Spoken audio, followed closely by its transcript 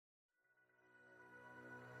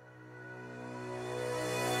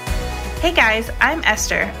Hey guys, I'm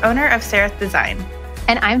Esther, owner of Sereth Design.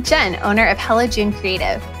 And I'm Jen, owner of Hello June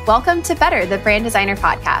Creative. Welcome to Better, the Brand Designer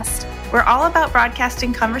Podcast. We're all about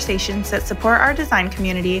broadcasting conversations that support our design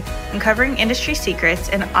community, uncovering industry secrets,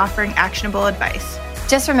 and offering actionable advice.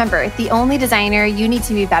 Just remember, the only designer you need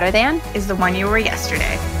to be better than is the one you were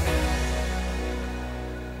yesterday.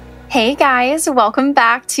 Hey guys, welcome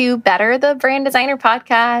back to Better, the Brand Designer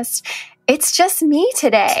Podcast. It's just me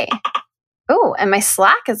today. Oh, and my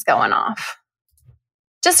Slack is going off.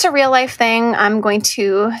 Just a real life thing. I'm going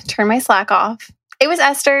to turn my Slack off. It was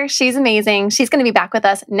Esther. She's amazing. She's going to be back with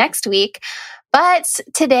us next week. But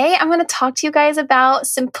today I'm going to talk to you guys about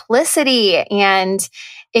simplicity. And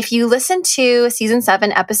if you listen to season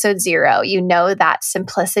 7, episode 0, you know that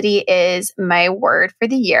simplicity is my word for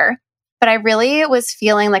the year. But I really was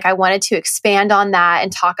feeling like I wanted to expand on that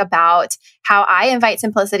and talk about how I invite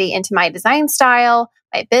simplicity into my design style,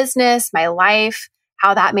 my business, my life,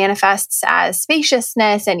 how that manifests as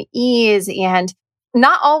spaciousness and ease, and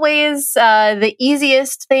not always the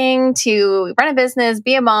easiest thing to run a business,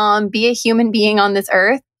 be a mom, be a human being on this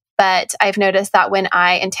earth. But I've noticed that when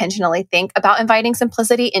I intentionally think about inviting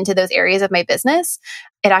simplicity into those areas of my business,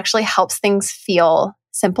 it actually helps things feel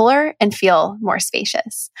simpler and feel more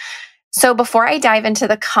spacious. So before I dive into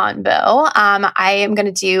the convo, I am going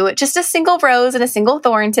to do just a single rose and a single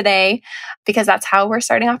thorn today, because that's how we're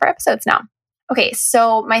starting off our episodes now. Okay,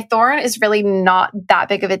 so my thorn is really not that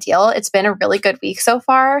big of a deal. It's been a really good week so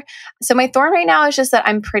far. So my thorn right now is just that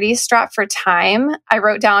I'm pretty strapped for time. I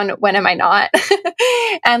wrote down, when am I not?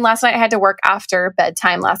 And last night I had to work after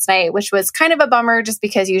bedtime last night, which was kind of a bummer just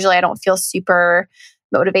because usually I don't feel super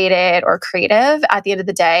motivated or creative at the end of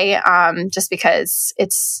the day, just because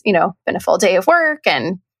it's, been a full day of work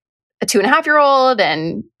and a 2.5-year-old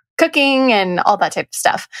and cooking and all that type of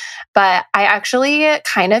stuff. But I actually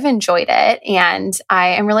kind of enjoyed it. And I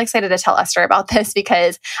am really excited to tell Esther about this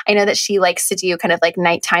because I know that she likes to do kind of like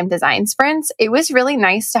nighttime design sprints. It was really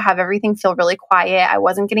nice to have everything feel really quiet. I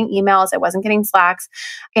wasn't getting emails. I wasn't getting Slacks.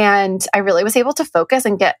 And I really was able to focus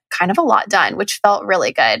and get kind of a lot done, which felt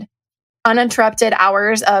really good. Uninterrupted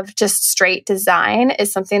hours of just straight design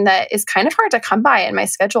is something that is kind of hard to come by in my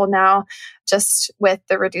schedule now, just with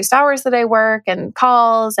the reduced hours that I work and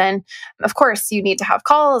calls. And of course, you need to have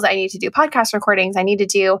calls. I need to do podcast recordings. I need to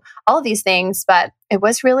do all of these things, but it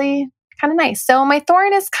was really kind of nice. So my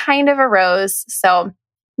thorn is kind of a rose. So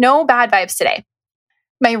no bad vibes today.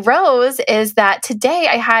 My rose is that today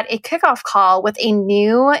I had a kickoff call with a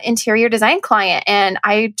new interior design client, and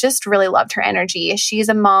I just really loved her energy. She's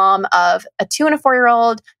a mom of a 2 and a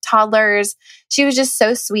 4-year-old toddlers. She was just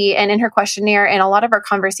so sweet. And in her questionnaire and a lot of our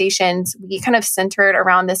conversations, we kind of centered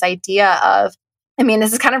around this idea of,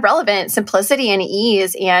 this is kind of relevant, simplicity and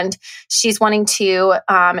ease. And she's wanting to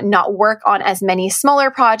not work on as many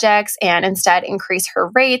smaller projects and instead increase her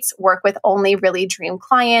rates, work with only really dream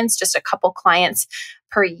clients, just a couple clients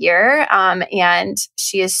per year. And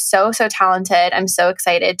she is so talented. I'm so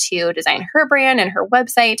excited to design her brand and her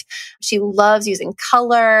website. She loves using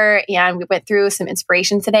color, and we went through some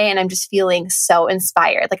inspiration today, and I'm just feeling so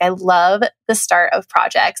inspired. Like, I love the start of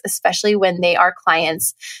projects, especially when they are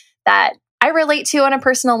clients that I relate to on a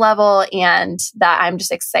personal level and that I'm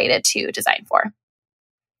just excited to design for.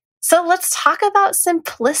 So let's talk about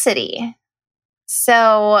simplicity.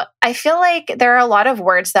 So I feel like there are a lot of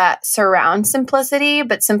words that surround simplicity,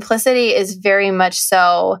 but simplicity is very much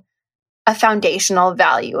so a foundational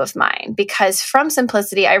value of mine, because from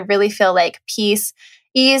simplicity, I really feel like peace,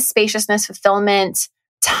 ease, spaciousness, fulfillment,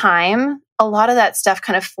 time, a lot of that stuff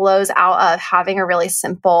kind of flows out of having a really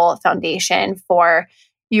simple foundation for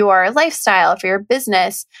your lifestyle, for your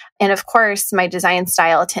business. And of course, my design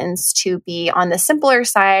style tends to be on the simpler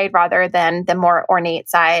side rather than the more ornate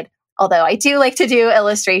side. Although I do like to do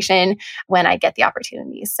illustration when I get the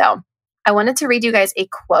opportunity. So I wanted to read you guys a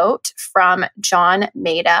quote from John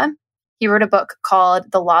Maeda. He wrote a book called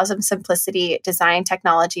The Laws of Simplicity, Design,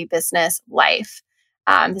 Technology, Business, Life.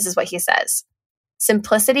 This is what he says.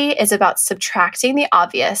 Simplicity is about subtracting the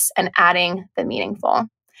obvious and adding the meaningful.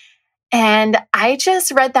 And I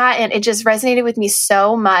just read that and it just resonated with me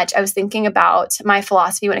so much. I was thinking about my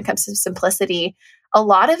philosophy when it comes to simplicity. A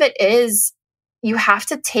lot of it is you have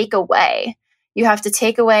to take away. You have to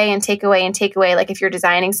take away and take away and take away. Like if you're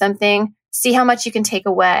designing something, see how much you can take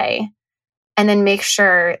away and then make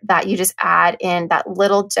sure that you just add in that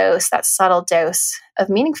little dose, that subtle dose of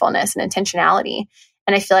meaningfulness and intentionality.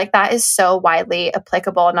 And I feel like that is so widely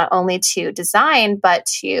applicable, not only to design, but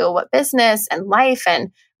to business and life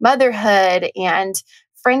and motherhood and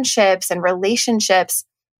friendships and relationships.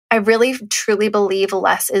 I really truly believe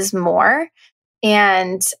less is more.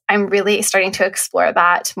 And I'm really starting to explore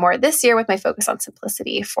that more this year with my focus on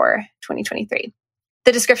simplicity for 2023.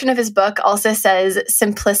 The description of his book also says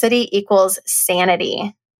simplicity equals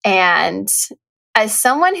sanity. And as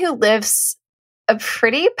someone who lives a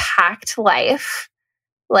pretty packed life,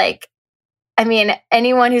 like, I mean,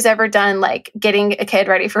 anyone who's ever done like getting a kid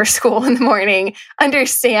ready for school in the morning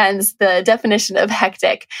understands the definition of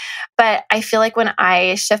hectic. But I feel like when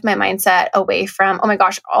I shift my mindset away from, oh my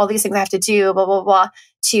gosh, all these things I have to do, blah, blah, blah,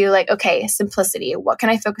 to like, okay, simplicity. What can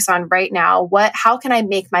I focus on right now? How can I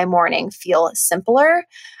make my morning feel simpler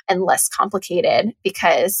and less complicated?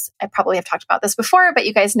 Because I probably have talked about this before, but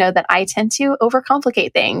you guys know that I tend to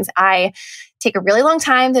overcomplicate things. I take a really long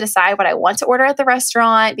time to decide what I want to order at the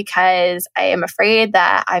restaurant because I am afraid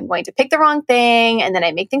that I'm going to pick the wrong thing. And then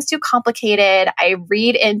I make things too complicated. I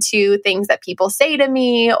read into things that people say to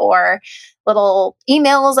me or little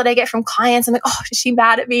emails that I get from clients. I'm like, oh, is she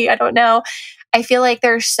mad at me? I don't know. I feel like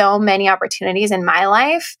there's so many opportunities in my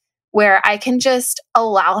life where I can just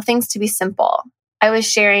allow things to be simple. I was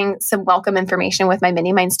sharing some welcome information with my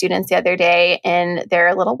Mini Mind students the other day in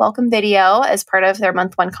their little welcome video as part of their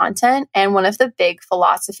month 1 content. And one of the big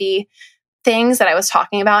philosophy things that I was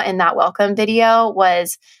talking about in that welcome video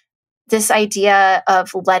was this idea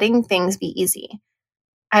of letting things be easy.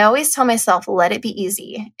 I always tell myself, let it be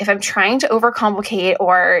easy. If I'm trying to overcomplicate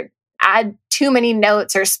or add too many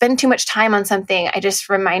notes or spend too much time on something, I just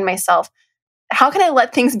remind myself, how can I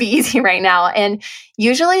let things be easy right now? And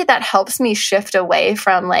usually that helps me shift away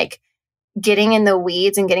from like getting in the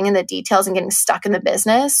weeds and getting in the details and getting stuck in the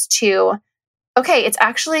business to, okay, it's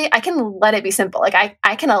actually, I can let it be simple. Like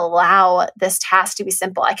I can allow this task to be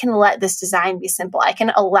simple. I can let this design be simple. I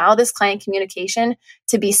can allow this client communication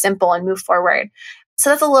to be simple and move forward. So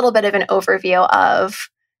that's a little bit of an overview of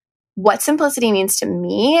what simplicity means to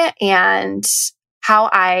me and how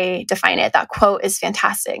I define it. That quote is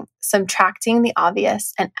fantastic. Subtracting the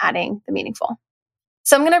obvious and adding the meaningful.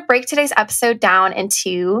 So I'm going to break today's episode down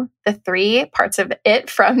into the 3 parts of it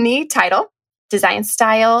from the title: design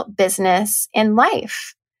style, business, and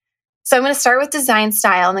life. So I'm going to start with design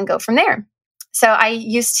style and then go from there. So I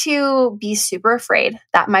used to be super afraid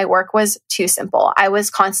that my work was too simple. I was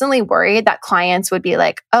constantly worried that clients would be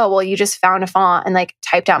like, oh, well, you just found a font and like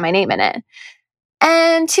typed out my name in it.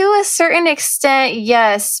 And to a certain extent,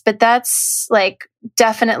 yes, but that's like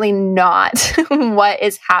definitely not what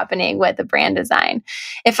is happening with the brand design.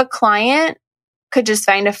 If a client could just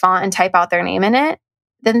find a font and type out their name in it,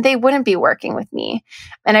 then they wouldn't be working with me.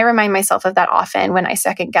 And I remind myself of that often when I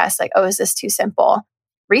second guess, like, oh, is this too simple?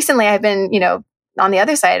 Recently, I've been, on the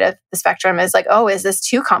other side of the spectrum is like, oh, is this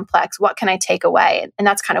too complex? What can I take away? And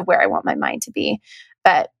that's kind of where I want my mind to be.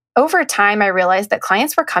 But over time, I realized that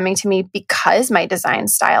clients were coming to me because my design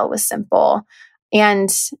style was simple. And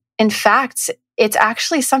in fact, it's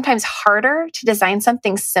actually sometimes harder to design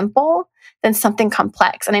something simple than something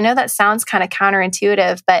complex. And I know that sounds kind of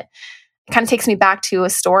counterintuitive, but it kind of takes me back to a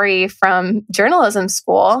story from journalism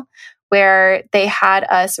school where they had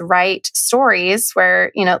us write stories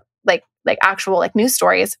where, like actual like news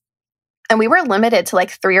stories. And we were limited to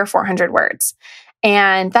like 300 or 400 words.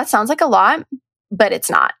 And that sounds like a lot, but it's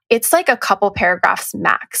not. It's like a couple paragraphs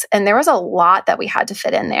max. And there was a lot that we had to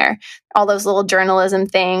fit in there. All those little journalism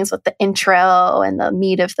things with the intro and the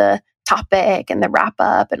meat of the topic and the wrap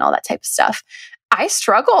up and all that type of stuff. I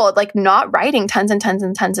struggled like not writing tons and tons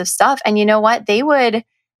and tons of stuff. And you know what? They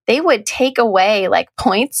would take away like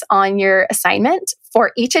points on your assignment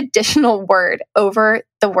for each additional word over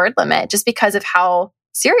the word limit, just because of how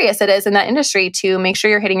serious it is in that industry to make sure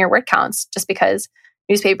you're hitting your word counts, just because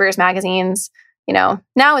newspapers, magazines,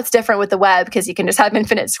 now it's different with the web because you can just have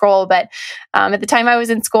infinite scroll. But at the time I was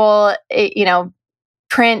in school,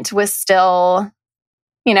 print was still,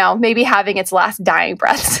 maybe having its last dying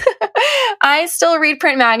breaths. I still read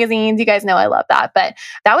print magazines. You guys know I love that. But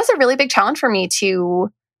that was a really big challenge for me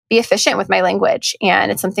to be efficient with my language.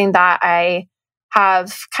 And it's something that I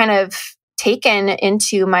have kind of taken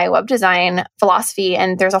into my web design philosophy.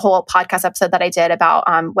 And there's a whole podcast episode that I did about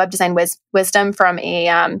web design wisdom from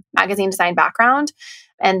a magazine design background.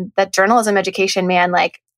 And that journalism education, man,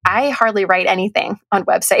 like I hardly write anything on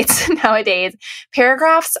websites nowadays.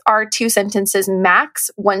 Paragraphs are 2 sentences, max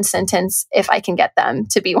 1 sentence if I can get them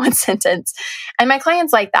to be 1 sentence. And my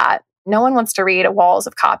clients like that. No one wants to read walls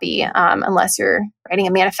of copy unless you're writing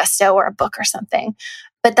a manifesto or a book or something.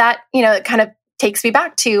 But that, it kind of takes me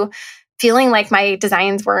back to feeling like my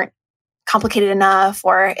designs weren't complicated enough,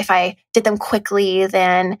 or if I did them quickly,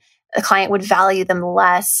 then the client would value them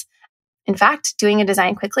less. In fact, doing a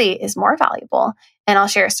design quickly is more valuable. And I'll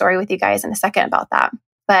share a story with you guys in a second about that.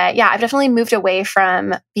 But yeah, I've definitely moved away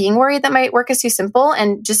from being worried that my work is too simple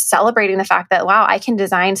and just celebrating the fact that, wow, I can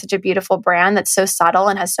design such a beautiful brand that's so subtle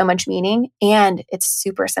and has so much meaning, and it's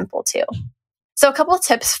super simple too. So a couple of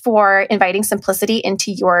tips for inviting simplicity into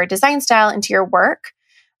your design style, into your work.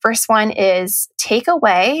 First one is take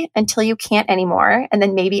away until you can't anymore, and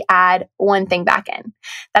then maybe add one thing back in.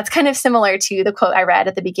 That's kind of similar to the quote I read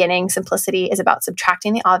at the beginning. Simplicity is about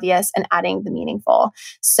subtracting the obvious and adding the meaningful.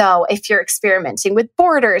 So if you're experimenting with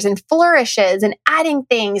borders and flourishes and adding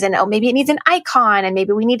things, and maybe it needs an icon, and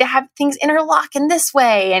maybe we need to have things interlock in this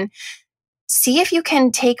way, and see if you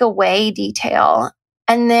can take away detail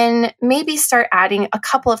and then maybe start adding a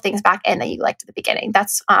couple of things back in that you liked at the beginning.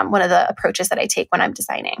 That's one of the approaches that I take when I'm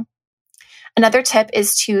designing. Another tip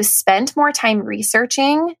is to spend more time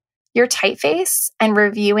researching your typeface and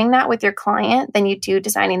reviewing that with your client than you do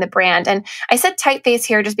designing the brand. And I said typeface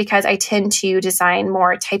here just because I tend to design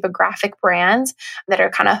more typographic brands that are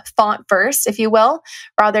kind of font first, if you will,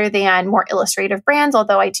 rather than more illustrative brands,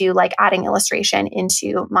 although I do like adding illustration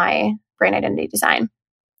into my brand identity design.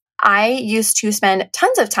 I used to spend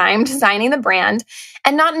tons of time designing the brand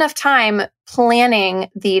and not enough time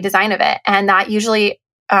planning the design of it. And that usually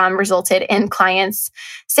resulted in clients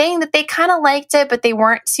saying that they kind of liked it, but they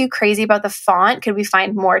weren't too crazy about the font. Could we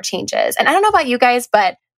find more changes? And I don't know about you guys,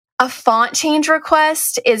 but a font change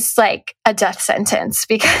request is like a death sentence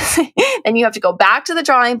because then you have to go back to the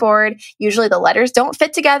drawing board. Usually the letters don't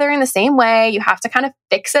fit together in the same way. You have to kind of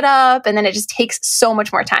fix it up, and then it just takes so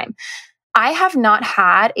much more time. I have not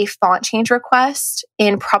had a font change request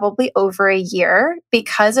in probably over a year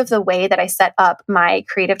because of the way that I set up my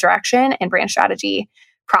creative direction and brand strategy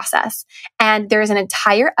process. And there's an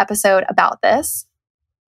entire episode about this.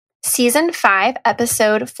 Season 5,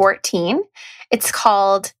 episode 14. It's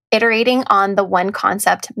called Iterating on the One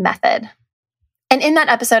Concept Method. And in that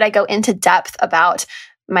episode, I go into depth about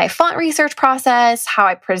my font research process, how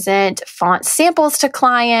I present font samples to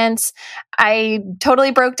clients. I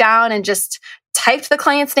totally broke down and just typed the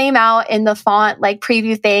client's name out in the font like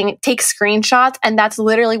preview thing, take screenshots, and that's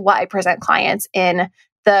literally what I present clients in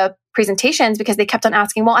the presentations because they kept on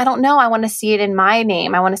asking, well, I don't know, I want to see it in my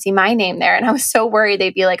name. I want to see my name there. And I was so worried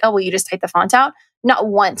they'd be like, oh, well, you just type the font out. Not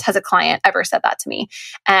once has a client ever said that to me.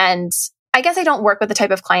 And I guess I don't work with the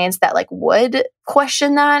type of clients that like would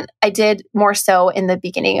question that. I did more so in the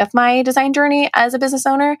beginning of my design journey as a business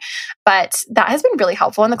owner, but that has been really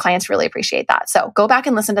helpful and the clients really appreciate that. So go back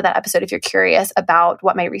and listen to that episode if you're curious about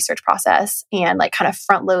what my research process and like kind of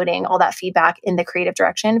front loading all that feedback in the creative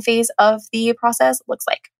direction phase of the process looks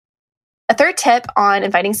like. A third tip on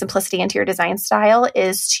inviting simplicity into your design style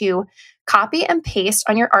is to copy and paste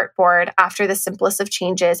on your artboard after the simplest of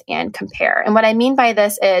changes and compare. And what I mean by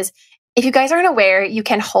this is, if you guys aren't aware, you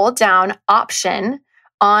can hold down Option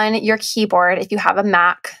on your keyboard if you have a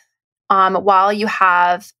Mac while you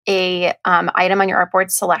have a item on your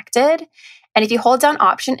artboard selected. And if you hold down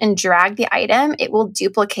Option and drag the item, it will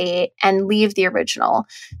duplicate and leave the original.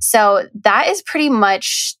 So that is pretty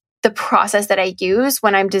much the process that I use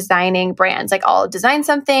when I'm designing brands. Like I'll design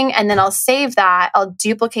something and then I'll save that. I'll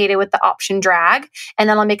duplicate it with the Option drag, and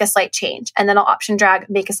then I'll make a slight change. And then I'll Option drag,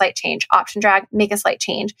 make a slight change, Option drag, make a slight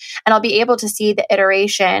change. And I'll be able to see the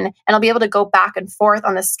iteration, and I'll be able to go back and forth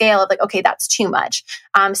on the scale of like, okay, that's too much.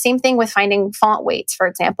 Same thing with finding font weights, for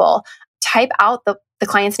example. Type out the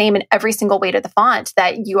client's name in every single weight of the font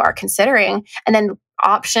that you are considering, and then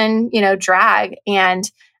Option, drag, and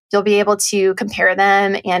you'll be able to compare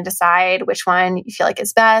them and decide which one you feel like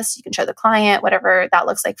is best. You can show the client, whatever that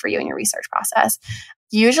looks like for you in your research process.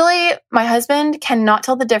 Usually, my husband cannot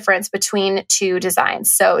tell the difference between two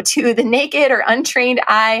designs. So to the naked or untrained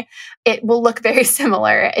eye, it will look very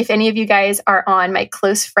similar. If any of you guys are on my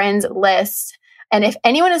close friends list, and if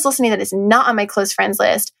anyone is listening that is not on my close friends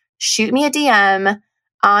list, shoot me a DM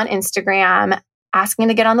on Instagram asking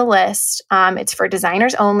to get on the list. It's for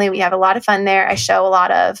designers only. We have a lot of fun there. I show a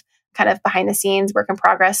lot of kind of behind the scenes work in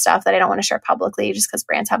progress stuff that I don't want to share publicly just because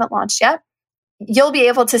brands haven't launched yet. You'll be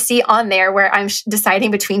able to see on there where I'm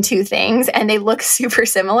deciding between two things and they look super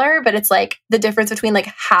similar, but it's like the difference between like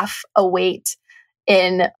half a weight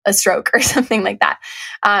in a stroke or something like that.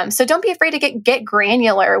 So don't be afraid to get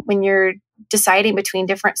granular when you're deciding between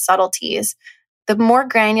different subtleties. The more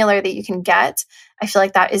granular that you can get, I feel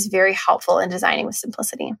like that is very helpful in designing with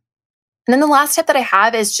simplicity. And then the last tip that I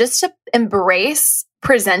have is just to embrace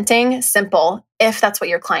presenting simple if that's what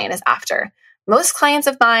your client is after. Most clients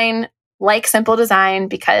of mine like simple design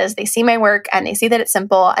because they see my work and they see that it's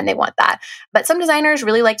simple and they want that. But some designers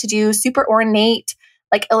really like to do super ornate,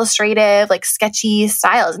 like illustrative, like sketchy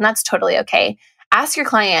styles, and that's totally okay. Ask your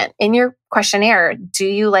client in your questionnaire, do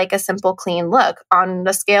you like a simple, clean look? On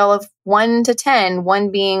the scale of 1 to 10,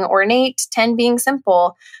 1 being ornate, 10 being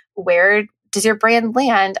simple, where does your brand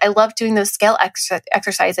land? I love doing those scale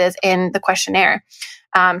exercises in the questionnaire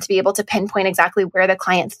to be able to pinpoint exactly where the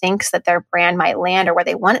client thinks that their brand might land or where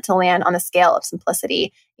they want it to land on the scale of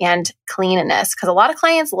simplicity and cleanliness. Because a lot of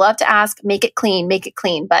clients love to ask, make it clean,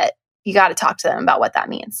 but you got to talk to them about what that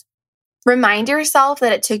means. Remind yourself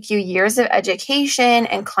that it took you years of education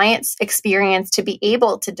and clients' experience to be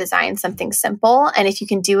able to design something simple. And if you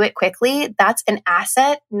can do it quickly, that's an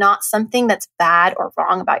asset, not something that's bad or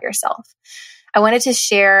wrong about yourself. I wanted to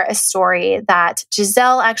share a story that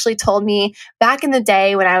Giselle actually told me back in the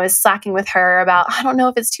day when I was slacking with her about, I don't know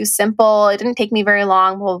if it's too simple. It didn't take me very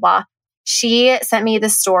long, blah, blah, blah. She sent me the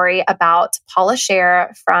story about Paula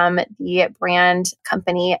Scher from the brand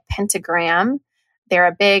company Pentagram. They're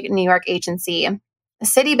a big New York agency.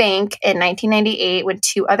 Citibank in 1998, when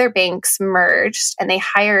 2 other banks merged and they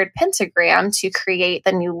hired Pentagram to create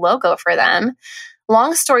the new logo for them.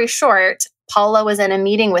 Long story short, Paula was in a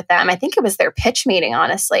meeting with them. I think it was their pitch meeting,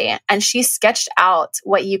 honestly. And she sketched out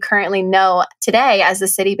what you currently know today as the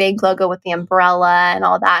Citibank logo with the umbrella and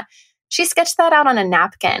all that. She sketched that out on a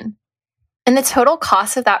napkin. And the total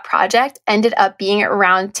cost of that project ended up being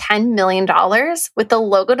around $10 million, with the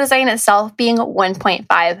logo design itself being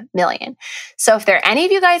 $1.5 million. So if there are any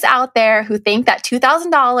of you guys out there who think that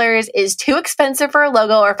 $2,000 is too expensive for a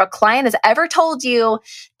logo, or if a client has ever told you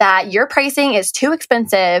that your pricing is too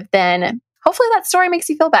expensive, then hopefully that story makes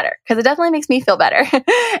you feel better, because it definitely makes me feel better.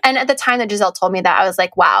 And at the time that Giselle told me that, I was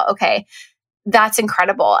like, wow, okay, that's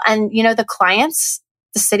incredible. And the clients,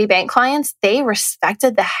 the Citibank clients, they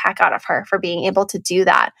respected the heck out of her for being able to do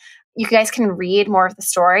that. You guys can read more of the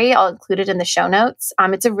story. I'll include it in the show notes.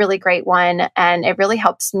 It's a really great one. And it really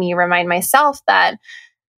helps me remind myself that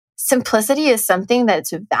simplicity is something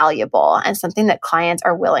that's valuable and something that clients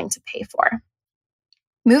are willing to pay for.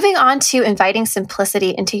 Moving on to inviting simplicity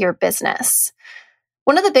into your business.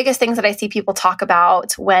 One of the biggest things that I see people talk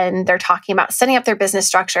about when they're talking about setting up their business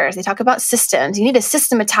structures, they talk about systems. You need to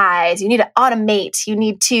systematize, you need to automate, you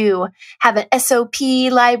need to have an SOP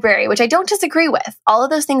library, which I don't disagree with. All of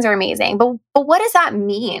those things are amazing, but what does that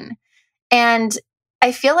mean? And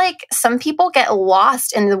I feel like some people get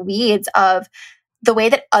lost in the weeds of the way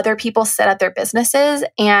that other people set up their businesses,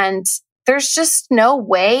 and there's just no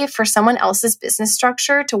way for someone else's business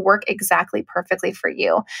structure to work exactly perfectly for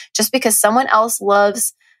you. Just because someone else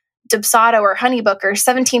loves Dubsado or Honeybook or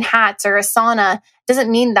 17 Hats or Asana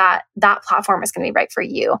doesn't mean that that platform is going to be right for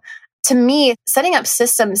you. To me, setting up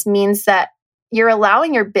systems means that you're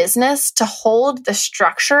allowing your business to hold the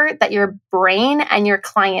structure that your brain and your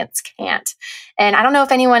clients can't. And I don't know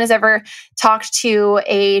if anyone has ever talked to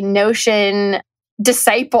a Notion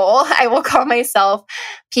disciple, I will call myself.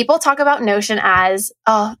 People talk about Notion as,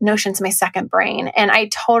 oh, Notion's my second brain. And I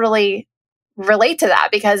totally relate to that,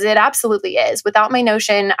 because it absolutely is. Without my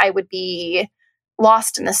Notion, I would be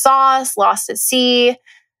lost in the sauce, lost at sea.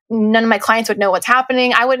 None of my clients would know what's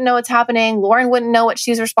happening. I wouldn't know what's happening. Lauren wouldn't know what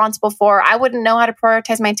she's responsible for. I wouldn't know how to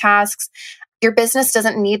prioritize my tasks. Your business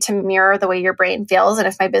doesn't need to mirror the way your brain feels. And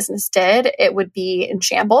if my business did, it would be in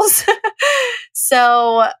shambles.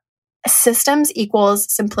 So systems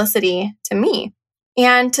equals simplicity to me.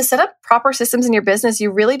 And to set up proper systems in your business, you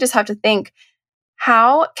really just have to think,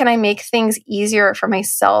 how can I make things easier for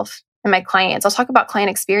myself and my clients? I'll talk about client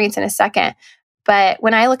experience in a second. But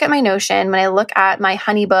when I look at my Notion, when I look at my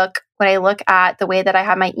Honeybook, when I look at the way that I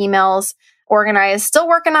have my emails organized, still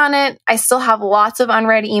working on it. I still have lots of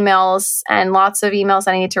unread emails and lots of emails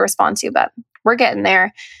that I need to respond to, but we're getting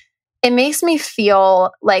there. It makes me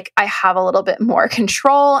feel like I have a little bit more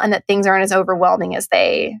control and that things aren't as overwhelming as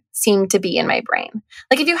they seem to be in my brain.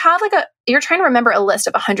 Like if you have you're trying to remember a list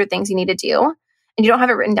of 100 things you need to do and you don't have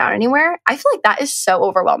it written down anywhere, I feel like that is so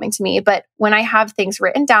overwhelming to me. But when I have things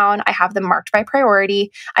written down, I have them marked by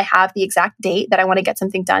priority. I have the exact date that I want to get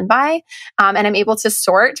something done by. And I'm able to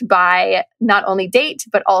sort by not only date,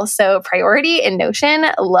 but also priority in Notion.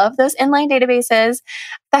 Love those inline databases.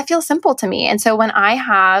 That feels simple to me. And so when I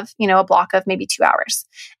have, a block of maybe 2 hours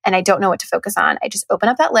and I don't know what to focus on, I just open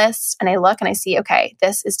up that list and I look and I see, okay,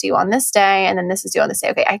 this is due on this day and then this is due on this day.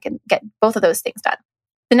 Okay, I can get both of those things done.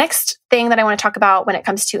 The next thing that I want to talk about when it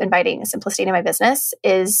comes to inviting simplicity into my business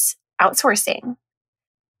is outsourcing.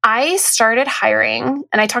 I started hiring,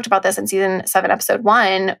 and I talked about this in season 7, episode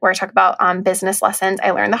 1, where I talk about business lessons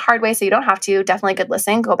I learned the hard way. So you don't have to. Definitely a good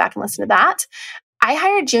listen. Go back and listen to that. I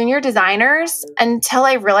hired junior designers until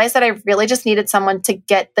I realized that I really just needed someone to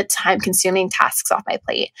get the time-consuming tasks off my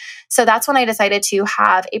plate. So that's when I decided to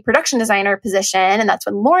have a production designer position, and that's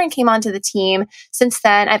when Lauren came onto the team. Since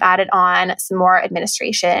then, I've added on some more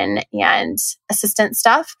administration and assistant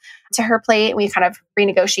stuff to her plate. We kind of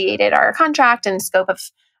renegotiated our contract and scope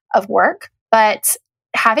of work. But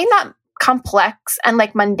having that complex and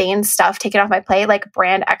like mundane stuff taken off my plate, like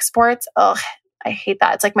brand exports, I hate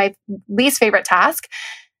that. It's like my least favorite task.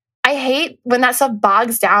 I hate when that stuff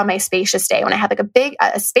bogs down my spacious day, when I have like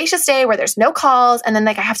a spacious day where there's no calls, and then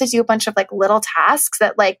like I have to do a bunch of like little tasks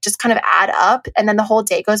that like just kind of add up, and then the whole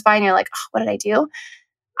day goes by and you're like, oh, what did I do?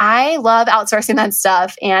 I love outsourcing that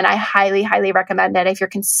stuff, and I highly, highly recommend it. If you're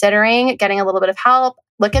considering getting a little bit of help,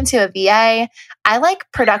 look into a VA. I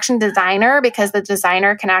like production designer because the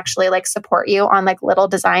designer can actually like support you on like little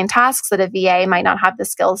design tasks that a VA might not have the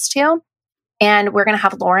skills to. And we're going to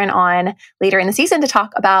have Lauren on later in the season to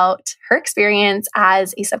talk about her experience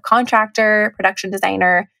as a subcontractor, production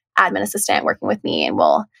designer, admin assistant working with me. And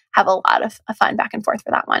we'll have a lot of fun back and forth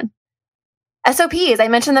for that one. SOPs, I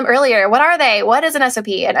mentioned them earlier. What are they? What is an SOP?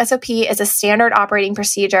 An SOP is a standard operating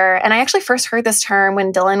procedure. And I actually first heard this term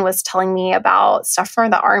when Dylan was telling me about stuff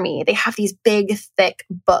from the Army. They have these big, thick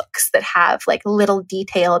books that have like little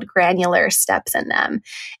detailed, granular steps in them.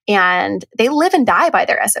 And they live and die by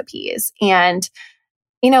their SOPs. And,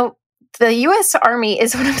 you know, the U.S. Army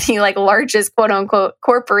is one of the like largest quote unquote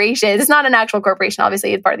corporations. It's not an actual corporation,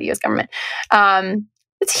 obviously, it's part of the U.S. government.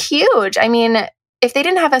 It's huge. I mean, if they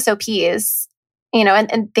didn't have SOPs, you know,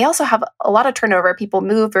 and they also have a lot of turnover. People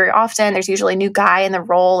move very often. There's usually a new guy in the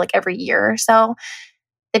role like every year or so.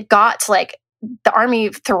 They've got to like, the Army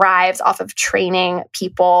thrives off of training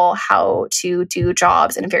people how to do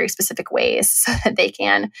jobs in very specific ways so that they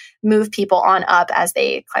can move people on up as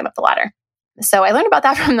they climb up the ladder. So I learned about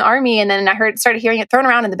that from the Army, and then I started hearing it thrown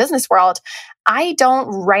around in the business world. I don't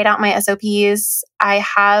write out my SOPs. I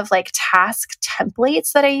have like task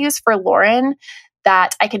templates that I use for Lauren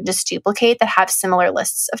that I can just duplicate that have similar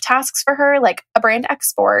lists of tasks for her, like a brand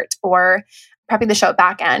export or prepping the show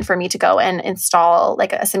back end for me to go and install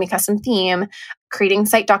like a semi-custom theme, creating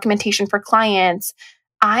site documentation for clients.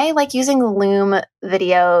 I like using Loom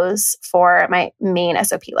videos for my main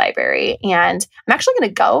SOP library. And I'm actually going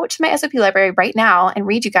to go to my SOP library right now and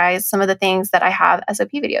read you guys some of the things that I have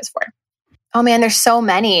SOP videos for. Oh man, there's so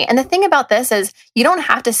many. And the thing about this is you don't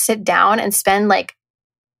have to sit down and spend like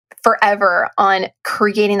forever on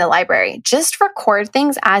creating the library. Just record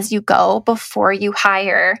things as you go before you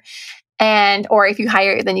hire. Or if you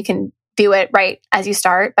hire, then you can do it right as you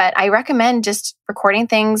start. But I recommend just recording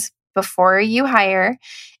things before you hire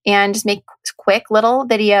and just make quick little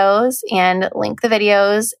videos and link the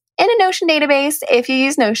videos in a Notion database if you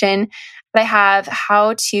use Notion. But I have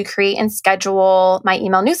how to create and schedule my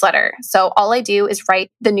email newsletter. So all I do is write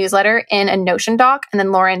the newsletter in a Notion doc, and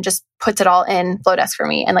then Lauren just puts it all in Flowdesk for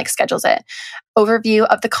me and like schedules it. Overview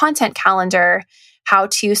of the content calendar, how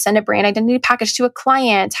to send a brand identity package to a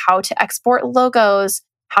client, how to export logos,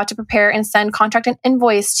 how to prepare and send contract and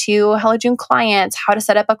invoice to Hello June clients, how to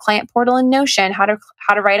set up a client portal in Notion, how to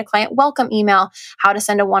write a client welcome email, how to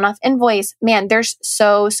send a one-off invoice. Man, there's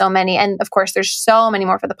so many. And of course, there's so many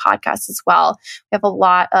more for the podcast as well. We have a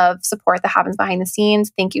lot of support that happens behind the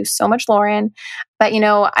scenes. Thank you so much, Lauren. But, you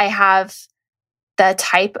know, I have the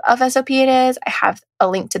type of SOP it is. I have a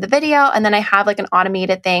link to the video, and then I have like an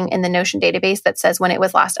automated thing in the Notion database that says when it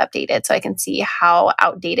was last updated, so I can see how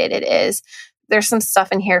outdated it is. There's some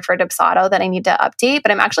stuff in here for Dubsado that I need to update,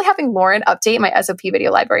 but I'm actually having Lauren update my SOP video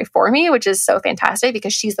library for me, which is so fantastic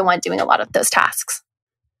because she's the one doing a lot of those tasks.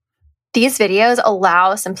 These videos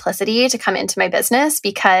allow simplicity to come into my business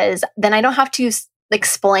because then I don't have to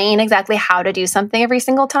explain exactly how to do something every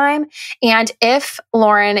single time. And if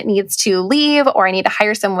Lauren needs to leave or I need to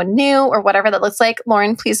hire someone new or whatever that looks like,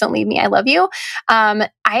 Lauren, please don't leave me. I love you.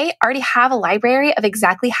 I already have a library of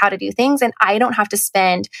exactly how to do things, and I don't have to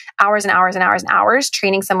spend hours and hours and hours and hours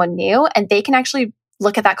training someone new, and they can actually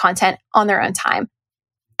look at that content on their own time.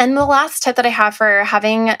 And the last tip that I have for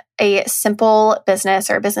having a simple business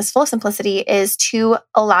or a business full of simplicity is to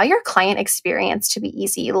allow your client experience to be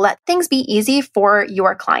easy. Let things be easy for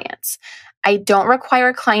your clients. I don't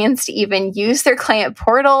require clients to even use their client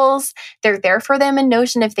portals. They're there for them in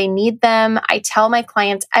Notion if they need them. I tell my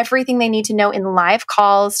clients everything they need to know in live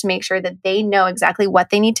calls to make sure that they know exactly what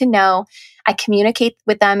they need to know. I communicate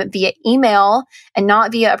with them via email and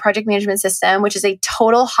not via a project management system, which is a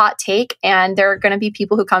total hot take. And there are going to be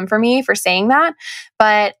people who come for me for saying that.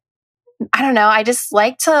 But I don't know. I just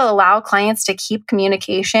like to allow clients to keep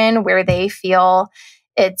communication where they feel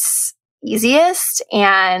it's easiest.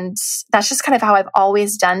 And that's just kind of how I've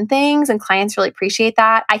always done things. And clients really appreciate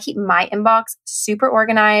that. I keep my inbox super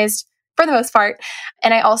organized for the most part.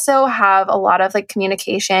 And I also have a lot of like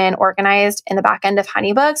communication organized in the back end of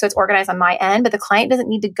HoneyBook. So it's organized on my end, but the client doesn't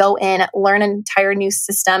need to go in, learn an entire new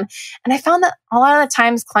system. And I found that a lot of the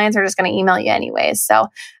times clients are just going to email you anyways. So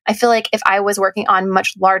I feel like if I was working on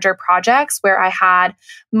much larger projects where I had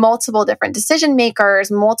multiple different decision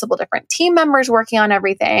makers, multiple different team members working on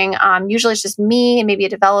everything, usually it's just me and maybe a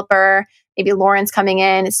developer, maybe Lauren's coming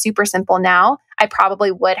in. It's super simple now. I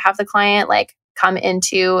probably would have the client like come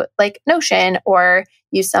into like Notion or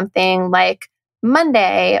use something like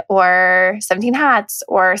Monday or 17 Hats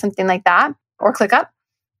or something like that, or ClickUp.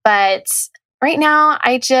 But right now,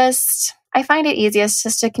 I find it easiest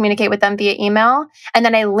just to communicate with them via email. And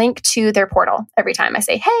then I link to their portal every time. I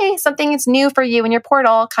say, hey, something is new for you in your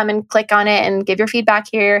portal. Come and click on it and give your feedback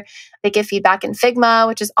here. They give feedback in Figma,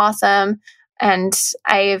 which is awesome. And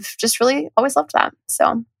I've just really always loved that.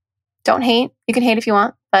 So don't hate. You can hate if you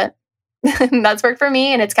want, but that's worked for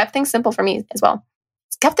me, and it's kept things simple for me as well.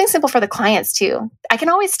 It's kept things simple for the clients too. I can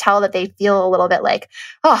always tell that they feel a little bit like,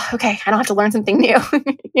 oh, okay, I don't have to learn something new.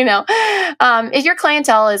 If your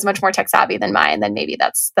clientele is much more tech savvy than mine, then maybe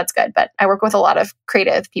that's good. But I work with a lot of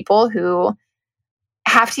creative people who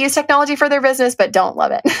have to use technology for their business, but don't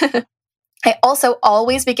love it. I also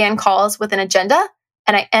always begin calls with an agenda,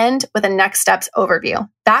 and I end with a next steps overview.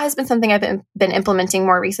 That has been something I've been implementing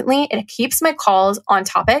more recently. It keeps my calls on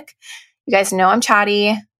topic. You guys know I'm chatty.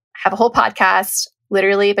 I have a whole podcast,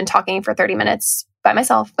 literally been talking for 30 minutes by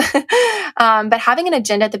myself. But having an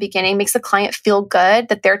agenda at the beginning makes the client feel good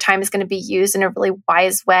that their time is going to be used in a really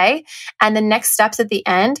wise way. And the next steps at the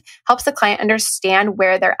end helps the client understand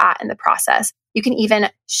where they're at in the process. You can even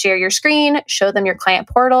share your screen, show them your client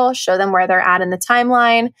portal, show them where they're at in the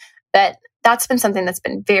timeline. That's been something that's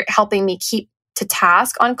been helping me keep to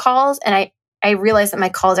task on calls. And I realize that my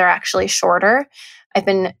calls are actually shorter. I've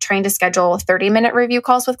been trying to schedule 30-minute review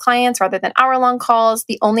calls with clients rather than hour-long calls.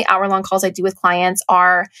 The only hour-long calls I do with clients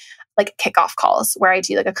are like kickoff calls where I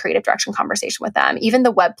do like a creative direction conversation with them. Even the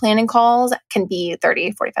web planning calls can be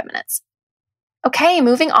 30, 45 minutes. Okay,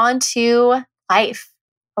 moving on to life.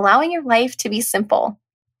 Allowing your life to be simple.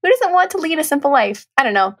 Who doesn't want to lead a simple life? I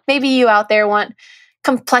don't know. Maybe you out there want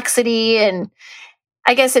complexity and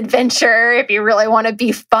I guess adventure if you really want to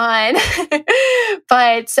be fun.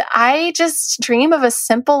 But I just dream of a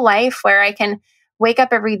simple life where I can wake up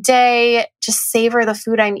every day, just savor the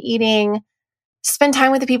food I'm eating, spend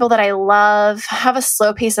time with the people that I love, have a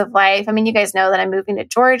slow pace of life. I mean, you guys know that I'm moving to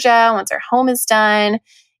Georgia once our home is done,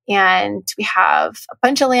 and we have a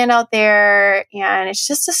bunch of land out there, and it's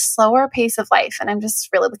just a slower pace of life. And I'm just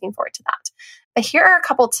really looking forward to that. But here are a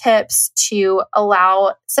couple tips to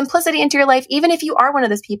allow simplicity into your life, even if you are one of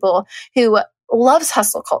those people who loves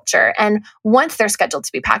hustle culture and wants their schedule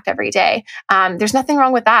to be packed every day. There's nothing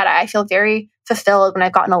wrong with that. I feel very fulfilled when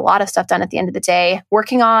I've gotten a lot of stuff done at the end of the day,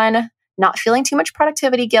 working on not feeling too much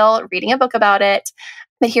productivity guilt, reading a book about it.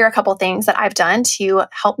 But here are a couple things that I've done to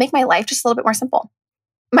help make my life just a little bit more simple.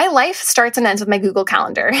 My life starts and ends with my Google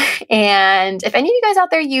Calendar. And if any of you guys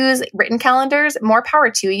out there use written calendars, more power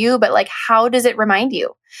to you. But like, how does it remind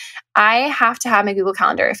you? I have to have my Google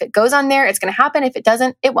Calendar. If it goes on there, it's going to happen. If it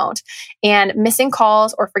doesn't, it won't. And missing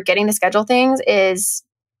calls or forgetting to schedule things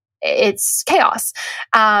it's chaos.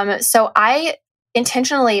 So I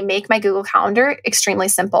intentionally make my Google Calendar extremely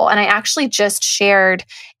simple. And I actually just shared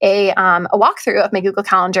a walkthrough of my Google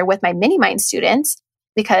Calendar with my Mini-Mind students,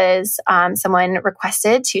 because someone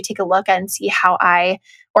requested to take a look and see how I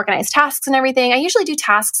organize tasks and everything. I usually do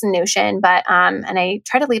tasks in Notion, but and I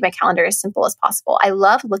try to leave my calendar as simple as possible. I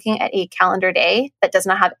love looking at a calendar day that does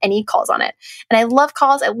not have any calls on it. And I love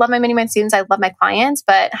calls. I love my Mini-Mind students. I love my clients,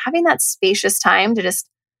 but having that spacious time to just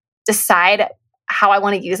decide how I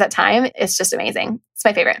want to use that time is just amazing. It's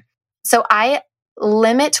my favorite. So I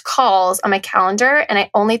limit calls on my calendar, and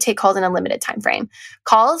I only take calls in a limited time frame.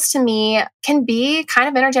 Calls to me can be kind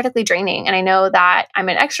of energetically draining. And I know that I'm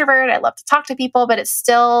an extrovert. I love to talk to people, but it's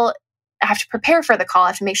still, I have to prepare for the call. I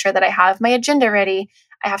have to make sure that I have my agenda ready.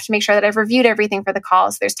 I have to make sure that I've reviewed everything for the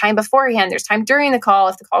call. So there's time beforehand, there's time during the call.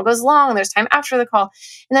 If the call goes long, there's time after the call.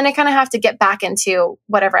 And then I kind of have to get back into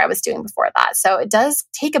whatever I was doing before that. So it does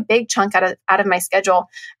take a big chunk out of my schedule.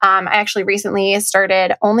 I actually recently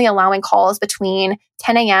started only allowing calls between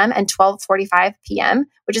 10 a.m. and 12:45 p.m.,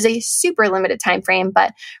 which is a super limited time frame,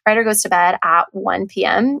 but Ryder goes to bed at 1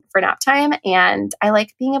 p.m. for nap time. And I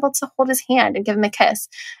like being able to hold his hand and give him a kiss.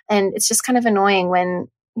 And it's just kind of annoying when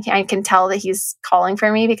I can tell that he's calling for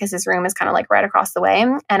me because his room is kind of like right across the way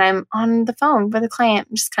and I'm on the phone with a client,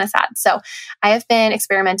 which is kind of sad. So I have been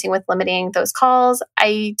experimenting with limiting those calls.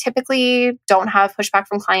 I typically don't have pushback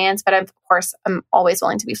from clients, but of course, I'm always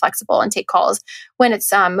willing to be flexible and take calls when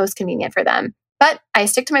it's most convenient for them. But I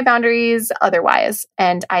stick to my boundaries otherwise.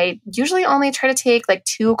 And I usually only try to take like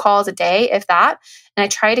 2 calls a day, if that. And I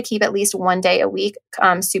try to keep at least 1 day a week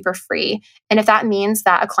super free. And if that means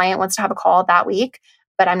that a client wants to have a call that week,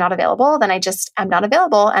 but I'm not available, then I'm not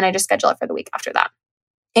available and I just schedule it for the week after that.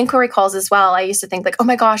 Inquiry calls as well. I used to think like, oh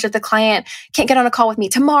my gosh, if the client can't get on a call with me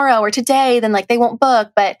tomorrow or today, then like they won't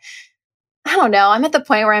book. But I don't know. I'm at the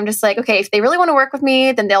point where I'm just like, okay, if they really want to work with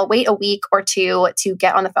me, then they'll wait a week or 2 to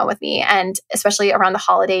get on the phone with me. And especially around the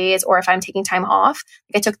holidays or if I'm taking time off,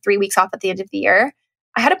 like I took 3 weeks off at the end of the year.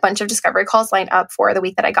 I had a bunch of discovery calls lined up for the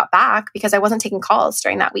week that I got back because I wasn't taking calls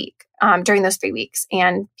during that week, during those 3 weeks.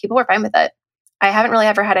 And people were fine with it. I haven't really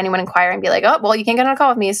ever had anyone inquire and be like, oh, well, you can't get on a call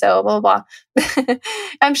with me, so blah, blah, blah.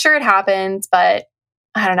 I'm sure it happens, but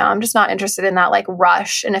I don't know. I'm just not interested in that like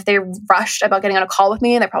rush. And if they rushed about getting on a call with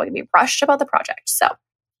me, they're probably going to be rushed about the project. So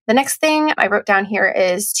the next thing I wrote down here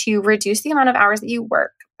is to reduce the amount of hours that you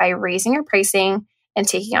work by raising your pricing and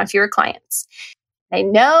taking on fewer clients. I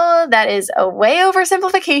know that is a way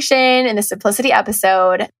oversimplification in the simplicity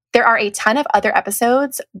episode. There are a ton of other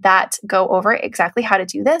episodes that go over exactly how to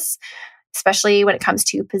do this, especially when it comes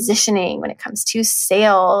to positioning, when it comes to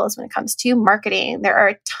sales, when it comes to marketing. There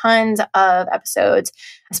are tons of episodes,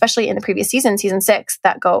 especially in the previous season 6,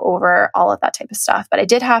 that go over all of that type of stuff. But I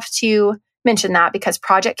did have to mention that because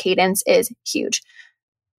project cadence is huge.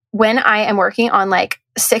 When I am working on like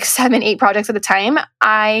 6, 7, 8 projects at a time,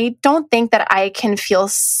 I don't think that I can feel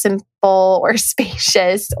simple or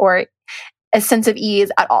spacious or a sense of ease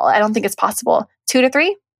at all. I don't think it's possible. 2 to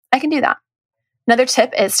 3, I can do that. Another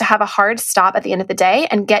tip is to have a hard stop at the end of the day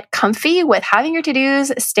and get comfy with having your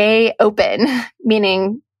to-dos stay open,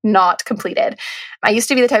 meaning not completed. I used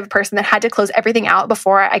to be the type of person that had to close everything out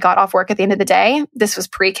before I got off work at the end of the day. This was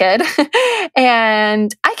pre-kid.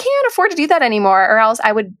 And I can't afford to do that anymore, or else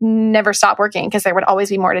I would never stop working because there would always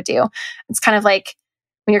be more to do. It's kind of like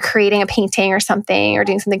when you're creating a painting or something or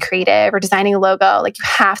doing something creative or designing a logo, like you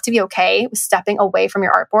have to be okay with stepping away from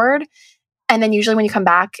your artboard. And then usually when you come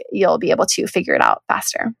back, you'll be able to figure it out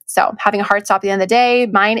faster. So having a hard stop at the end of the day,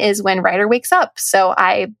 mine is when Ryder wakes up. So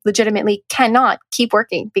I legitimately cannot keep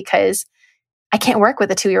working because I can't work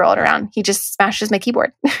with a 2-year-old around. He just smashes my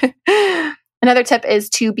keyboard. Another tip is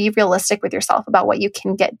to be realistic with yourself about what you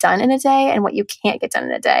can get done in a day and what you can't get done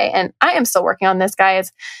in a day. And I am still working on this,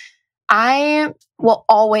 guys. I will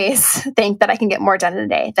always think that I can get more done in a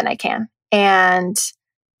day than I can. And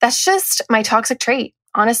that's just my toxic trait.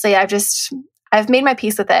 Honestly, I've made my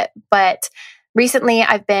peace with it. But recently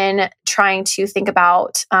I've been trying to think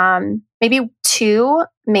about maybe 2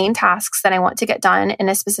 main tasks that I want to get done in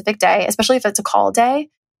a specific day, especially if it's a call day.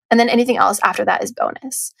 And then anything else after that is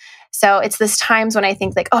bonus. So it's this times when I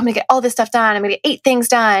think like, oh, I'm going to get all this stuff done. I'm going to get 8 things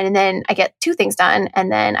done. And then I get 2 things done.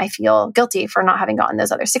 And then I feel guilty for not having gotten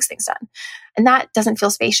those other 6 things done. And that doesn't feel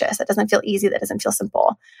spacious. That doesn't feel easy. That doesn't feel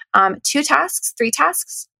simple. 2 tasks, 3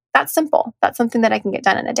 tasks. That's simple. That's something that I can get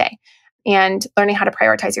done in a day. And learning how to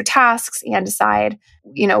prioritize your tasks and decide,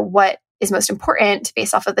 what is most important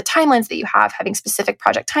based off of the timelines that you have, having specific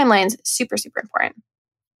project timelines, super, super important.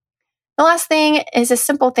 The last thing is a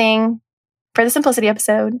simple thing for the simplicity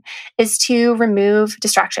episode is to remove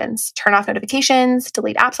distractions, turn off notifications,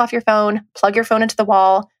 delete apps off your phone, plug your phone into the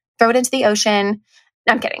wall, throw it into the ocean.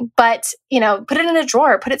 I'm kidding. But, put it in a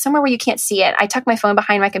drawer, put it somewhere where you can't see it. I tuck my phone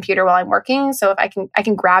behind my computer while I'm working. So if I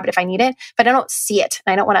can grab it if I need it, but I don't see it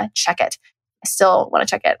and I don't want to check it. I still want to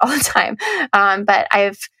check it all the time. But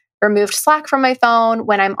I've removed Slack from my phone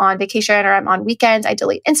when I'm on vacation or I'm on weekends. I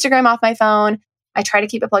delete Instagram off my phone. I try to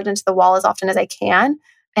keep it plugged into the wall as often as I can.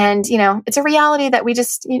 And, it's a reality that we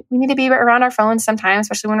need to be around our phones sometimes,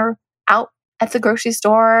 especially when we're out at the grocery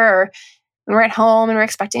store or when we're at home and we're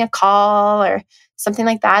expecting a call or something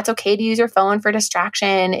like that. It's okay to use your phone for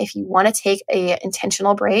distraction if you want to take an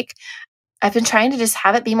intentional break. I've been trying to just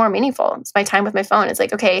have it be more meaningful. It's my time with my phone. It's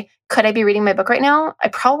like, okay, could I be reading my book right now? I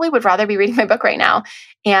probably would rather be reading my book right now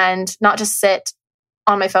and not just sit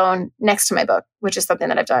on my phone next to my book, which is something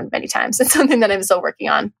that I've done many times. It's something that I'm still working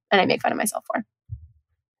on and I make fun of myself for.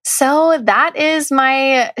 So that is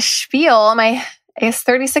my spiel, my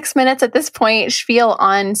 36 minutes at this point spiel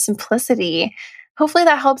on simplicity. Hopefully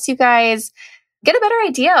that helps you guys get a better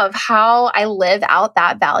idea of how I live out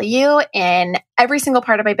that value in every single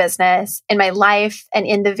part of my business, in my life, and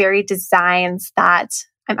in the very designs that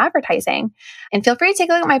I'm advertising. And feel free to take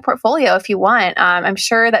a look at my portfolio if you want. I'm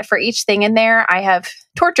sure that for each thing in there, I have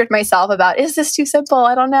tortured myself about, is this too simple?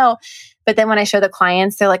 I don't know. But then when I show the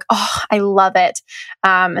clients, they're like, oh, I love it.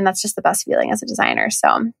 And that's just the best feeling as a designer.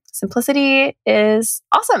 So simplicity is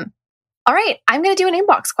awesome. All right, I'm going to do an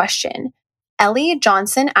inbox question. Ellie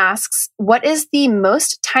Johnson asks, what is the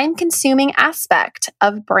most time-consuming aspect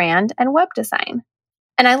of brand and web design?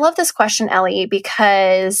 And I love this question, Ellie,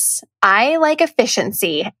 because I like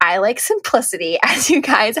efficiency. I like simplicity, as you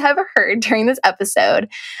guys have heard during this episode.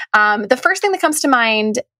 The first thing that comes to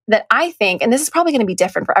mind that I think, and this is probably going to be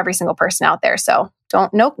different for every single person out there, so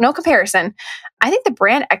no comparison. I think the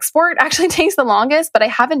brand export actually takes the longest, but I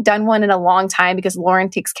haven't done one in a long time because Lauren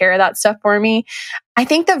takes care of that stuff for me. I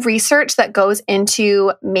think the research that goes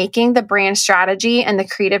into making the brand strategy and the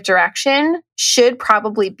creative direction should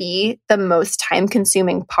probably be the most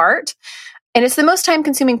time-consuming part. And it's the most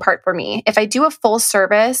time-consuming part for me. If I do a full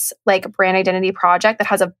service, like brand identity project that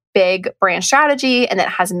has a big brand strategy and that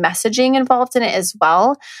has messaging involved in it as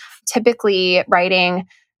well, typically writing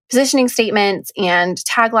positioning statements and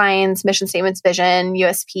taglines, mission statements, vision,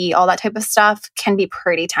 USP, all that type of stuff can be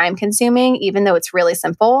pretty time consuming, even though it's really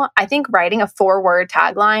simple. I think writing a 4-word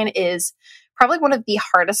tagline is probably one of the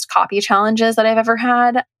hardest copy challenges that I've ever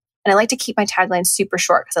had. And I like to keep my taglines super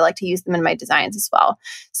short because I like to use them in my designs as well.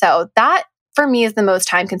 So that for me is the most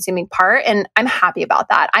time consuming part. And I'm happy about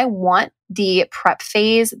that. I want the prep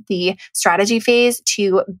phase, the strategy phase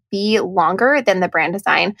to be longer than the brand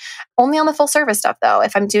design. Only on the full service stuff though.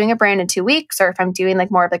 If I'm doing a brand in 2 weeks, or if I'm doing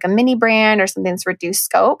like more of like a mini brand or something that's reduced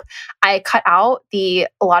scope, I cut out a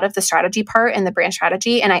lot of the strategy part and the brand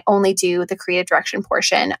strategy, and I only do the creative direction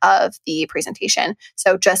portion of the presentation.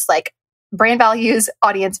 So just like brand values,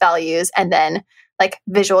 audience values, and then like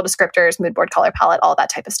visual descriptors, mood board, color palette, all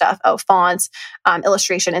that type of stuff. Oh, fonts,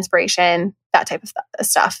 illustration, inspiration, that type of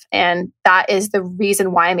stuff. And that is the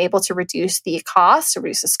reason why I'm able to reduce the cost, to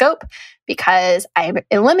reduce the scope, because I'm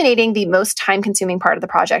eliminating the most time-consuming part of the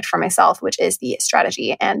project for myself, which is the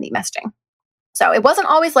strategy and the messaging. So it wasn't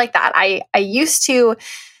always like that. I used to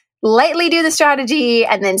lightly do the strategy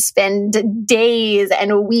and then spend days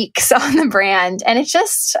and weeks on the brand. And it's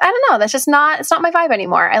just, I don't know, it's not my vibe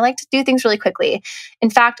anymore. I like to do things really quickly.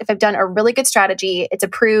 In fact, if I've done a really good strategy, it's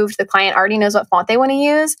approved, the client already knows what font they want to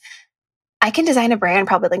use, I can design a brand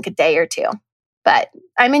probably like a day or two. But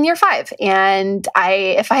I'm in year 5. And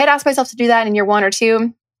if I had asked myself to do that in year 1 or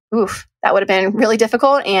 2, that would have been really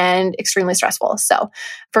difficult and extremely stressful. So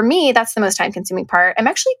for me, that's the most time consuming part. I'm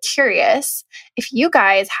actually curious if you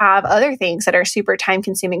guys have other things that are super time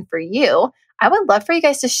consuming for you. I would love for you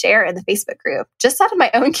guys to share in the Facebook group, just out of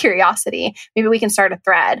my own curiosity. Maybe we can start a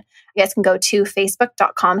thread. You guys can go to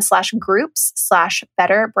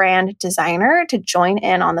facebook.com/groups/betterbranddesigner to join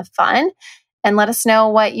in on the fun and let us know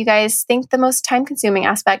what you guys think the most time consuming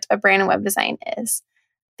aspect of brand and web design is.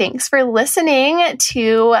 Thanks for listening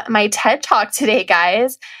to my TED Talk today,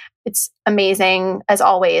 guys. It's amazing, as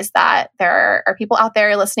always, that there are people out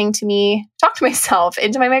there listening to me talk to myself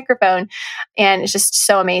into my microphone. And it's just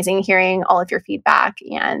so amazing hearing all of your feedback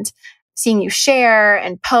and seeing you share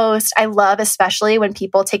and post. I love especially when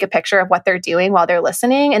people take a picture of what they're doing while they're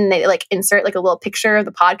listening and they like insert like a little picture of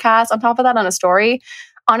the podcast on top of that on a story.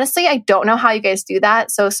 Honestly, I don't know how you guys do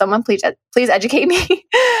that. So someone please educate me.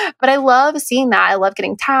 But I love seeing that. I love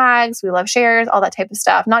getting tags. We love shares, all that type of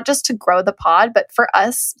stuff. Not just to grow the pod, but for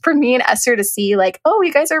me and Esther to see like, oh,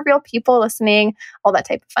 you guys are real people listening, all that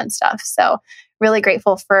type of fun stuff. So really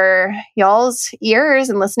grateful for y'all's ears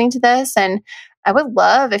and listening to this. And I would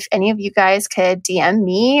love if any of you guys could DM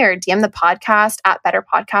me or DM the podcast at Better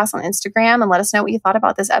Podcast on Instagram and let us know what you thought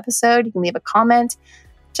about this episode. You can leave a comment.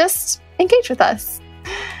 Just engage with us.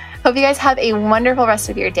 Hope you guys have a wonderful rest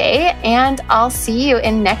of your day, and I'll see you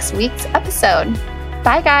in next week's episode.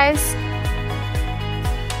 Bye, guys.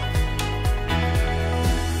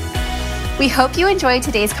 We hope you enjoyed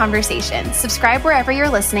today's conversation. Subscribe wherever you're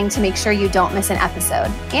listening to make sure you don't miss an episode.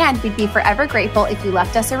 And we'd be forever grateful if you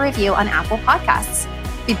left us a review on Apple Podcasts.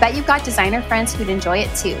 We bet you've got designer friends who'd enjoy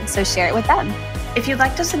it too, so share it with them. If you'd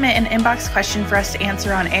like to submit an inbox question for us to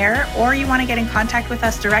answer on air, or you want to get in contact with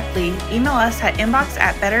us directly, email us at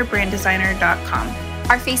inbox@betterbranddesigner.com.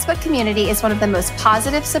 Our Facebook community is one of the most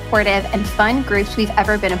positive, supportive, and fun groups we've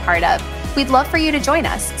ever been a part of. We'd love for you to join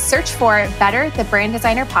us. Search for Better the Brand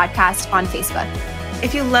Designer Podcast on Facebook.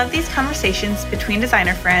 If you love these conversations between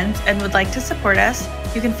designer friends and would like to support us,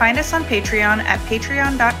 you can find us on Patreon at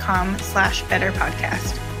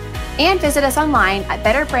patreon.com/betterpodcast. And visit us online at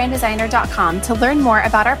betterbranddesigner.com to learn more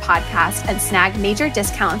about our podcast and snag major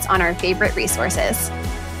discounts on our favorite resources.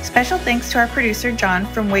 Special thanks to our producer, John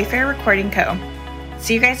from Wayfair Recording Co.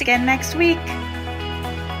 See you guys again next week.